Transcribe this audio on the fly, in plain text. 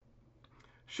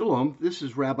Shalom, this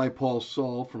is Rabbi Paul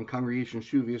Saul from Congregation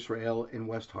Shuv Yisrael in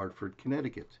West Hartford,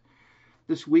 Connecticut.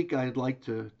 This week I'd like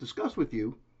to discuss with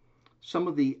you some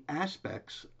of the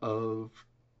aspects of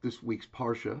this week's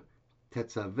Parsha,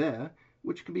 Tetzaveh,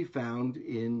 which can be found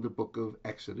in the book of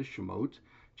Exodus, Shemot,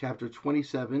 chapter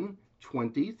 27,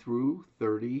 20 through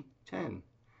 30, 10.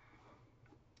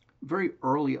 Very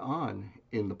early on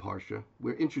in the Parsha,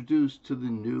 we're introduced to the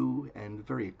new and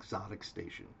very exotic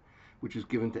station, which is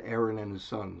given to Aaron and his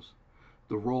sons,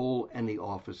 the role and the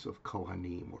office of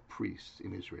Kohanim, or priests,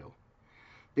 in Israel.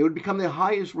 They would become the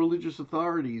highest religious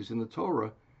authorities in the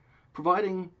Torah,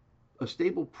 providing a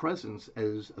stable presence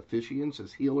as officiants,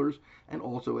 as healers, and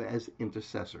also as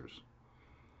intercessors.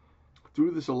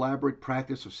 Through this elaborate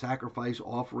practice of sacrifice,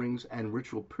 offerings, and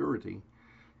ritual purity,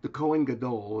 the Kohen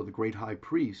Gadol, or the great high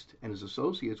priest, and his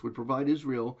associates would provide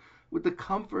Israel with the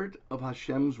comfort of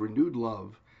Hashem's renewed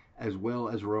love, as well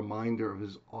as a reminder of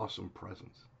his awesome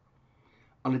presence.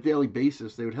 On a daily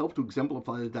basis, they would help to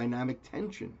exemplify the dynamic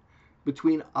tension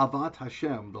between Avat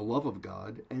Hashem, the love of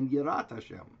God, and Yirat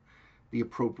Hashem, the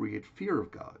appropriate fear of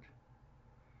God.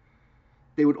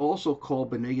 They would also call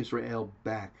Bnei Yisrael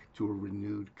back to a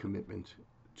renewed commitment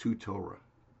to Torah.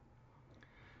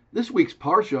 This week's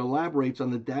Parsha elaborates on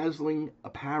the dazzling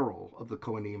apparel of the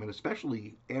Kohanim, and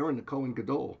especially Aaron the Kohen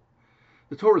Gadol.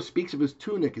 The Torah speaks of his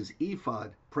tunic, his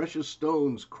ephod, precious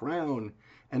stones, crown,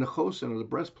 and a chosen, or the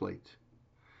breastplate.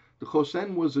 The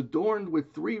chosen was adorned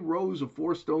with 3 rows of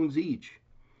 4 stones each.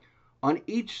 On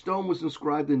each stone was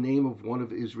inscribed the name of one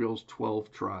of Israel's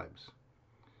 12 tribes.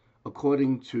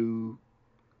 According to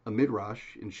a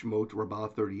midrash in Shemot Rabbah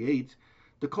 38,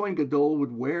 the Kohen Gadol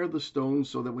would wear the stones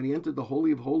so that when he entered the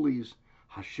Holy of Holies,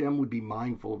 Hashem would be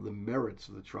mindful of the merits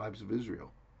of the tribes of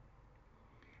Israel.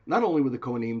 Not only were the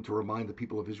Kohanim to remind the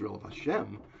people of Israel of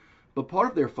Hashem, but part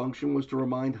of their function was to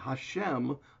remind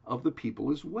Hashem of the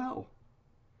people as well.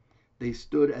 They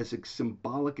stood as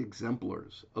symbolic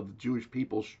exemplars of the Jewish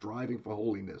people striving for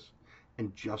holiness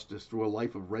and justice through a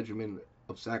life of regimen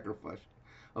of sacrifice,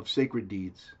 of sacred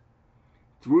deeds.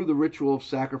 Through the ritual of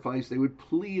sacrifice, they would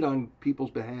plead on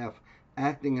people's behalf,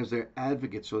 acting as their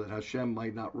advocates so that Hashem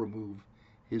might not remove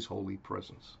his holy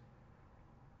presence.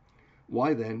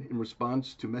 Why then, in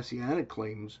response to messianic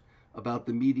claims about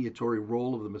the mediatory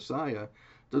role of the Messiah,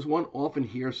 does one often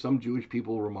hear some Jewish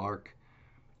people remark,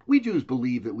 "We Jews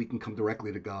believe that we can come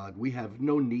directly to God. We have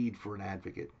no need for an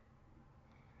advocate"?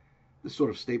 This sort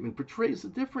of statement portrays the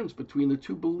difference between the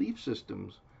two belief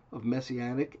systems of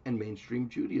messianic and mainstream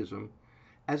Judaism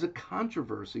as a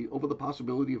controversy over the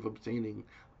possibility of obtaining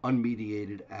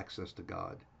unmediated access to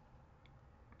God.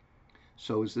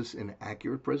 So is this an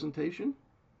accurate presentation?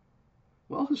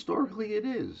 Well, historically it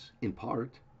is, in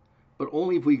part, but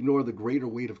only if we ignore the greater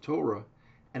weight of Torah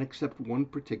and accept one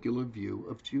particular view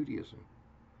of Judaism.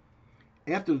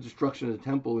 After the destruction of the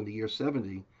temple in the year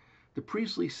 70, the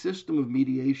priestly system of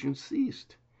mediation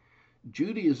ceased.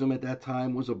 Judaism at that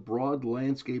time was a broad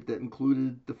landscape that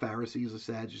included the Pharisees, the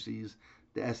Sadducees,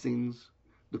 the Essenes,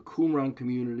 the Qumran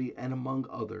community, and among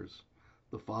others,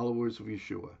 the followers of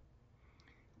Yeshua.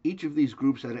 Each of these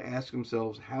groups had to ask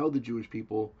themselves how the Jewish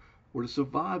people were to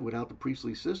survive without the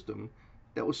priestly system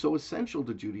that was so essential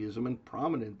to Judaism and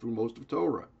prominent through most of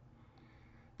Torah.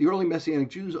 The early Messianic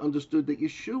Jews understood that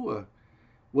Yeshua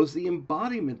was the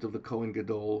embodiment of the Kohen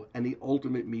Gadol and the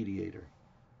ultimate mediator.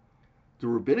 The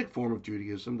rabbinic form of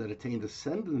Judaism that attained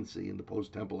ascendancy in the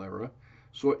post-temple era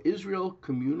saw Israel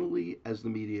communally as the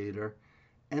mediator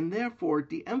and therefore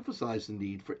de-emphasized the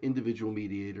need for individual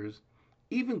mediators,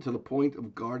 even to the point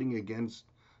of guarding against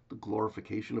the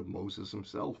glorification of Moses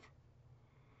himself.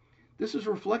 This is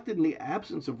reflected in the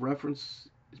absence of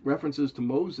references to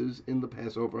Moses in the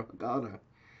Passover Haggadah,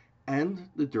 and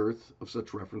the dearth of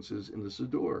such references in the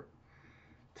Siddur.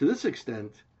 To this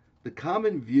extent, the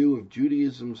common view of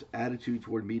Judaism's attitude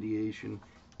toward mediation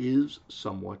is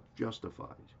somewhat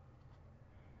justified.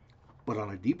 But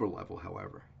on a deeper level,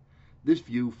 however, this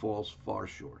view falls far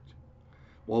short.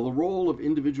 While the role of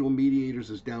individual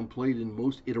mediators is downplayed in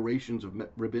most iterations of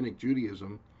rabbinic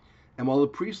Judaism, and while the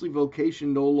priestly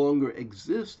vocation no longer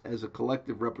exists as a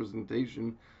collective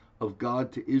representation of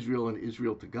God to Israel and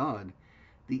Israel to God,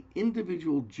 the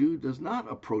individual Jew does not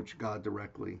approach God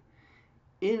directly.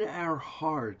 In our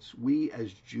hearts, we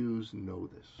as Jews know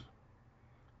this.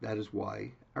 That is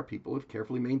why our people have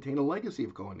carefully maintained a legacy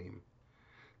of Kohanim.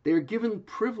 They are given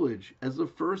privilege as the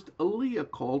first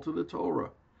Aliyah call to the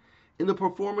Torah, in the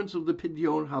performance of the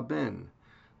Pidyon Haben,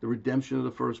 the redemption of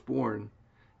the firstborn,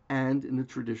 and in the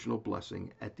traditional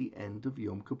blessing at the end of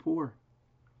Yom Kippur.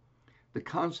 The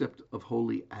concept of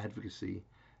holy advocacy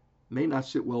may not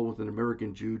sit well with an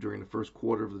American Jew during the first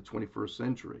quarter of the 21st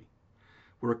century.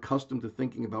 We're accustomed to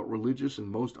thinking about religious and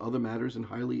most other matters in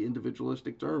highly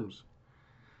individualistic terms.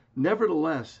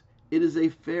 Nevertheless, it is a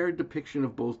fair depiction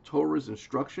of both Torah's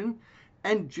instruction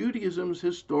and Judaism's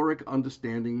historic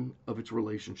understanding of its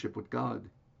relationship with God.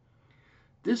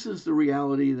 This is the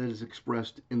reality that is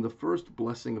expressed in the first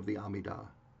blessing of the Amidah,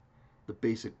 the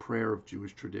basic prayer of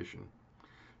Jewish tradition.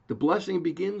 The blessing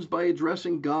begins by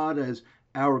addressing God as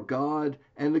our God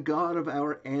and the God of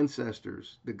our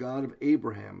ancestors, the God of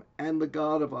Abraham and the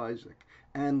God of Isaac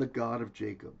and the God of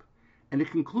Jacob. And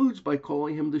it concludes by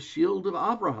calling him the shield of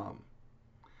Abraham.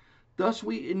 Thus,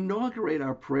 we inaugurate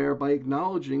our prayer by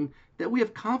acknowledging that we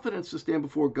have confidence to stand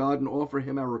before God and offer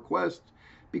him our request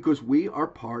because we are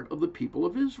part of the people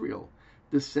of Israel,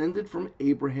 descended from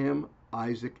Abraham,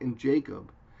 Isaac, and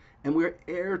Jacob, and we are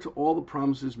heir to all the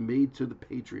promises made to the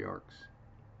patriarchs.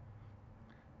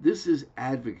 This is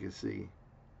advocacy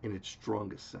in its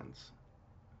strongest sense.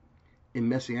 In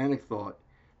Messianic thought,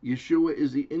 Yeshua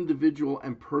is the individual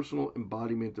and personal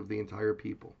embodiment of the entire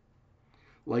people.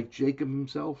 Like Jacob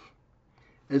himself,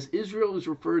 as Israel is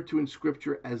referred to in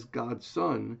Scripture as God's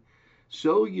son,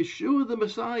 so Yeshua the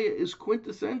Messiah is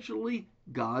quintessentially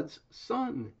God's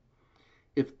son.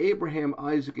 If Abraham,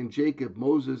 Isaac, and Jacob,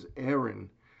 Moses,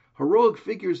 Aaron, heroic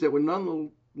figures that were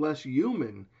nonetheless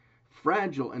human,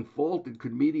 fragile, and faulted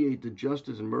could mediate the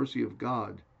justice and mercy of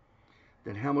God,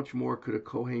 then how much more could a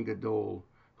Kohen Gadol,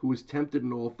 who was tempted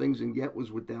in all things and yet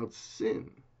was without sin?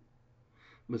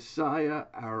 Messiah,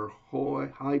 our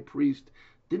high priest,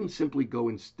 didn't simply go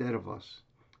instead of us,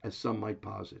 as some might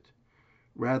posit.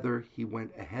 Rather, he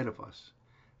went ahead of us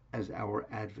as our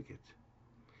advocate.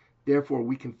 Therefore,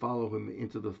 we can follow him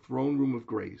into the throne room of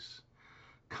grace,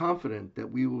 confident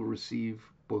that we will receive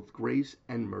both grace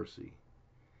and mercy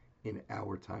in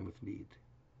our time of need.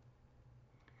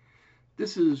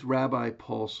 This is Rabbi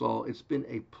Paul Saul. It's been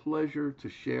a pleasure to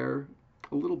share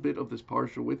a little bit of this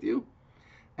parsha with you,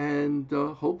 and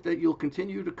hope that you'll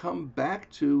continue to come back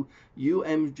to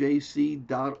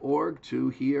umjc.org to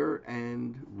hear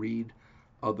and read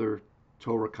other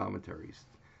Torah commentaries.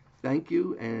 Thank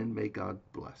you, and may God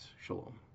bless. Shalom.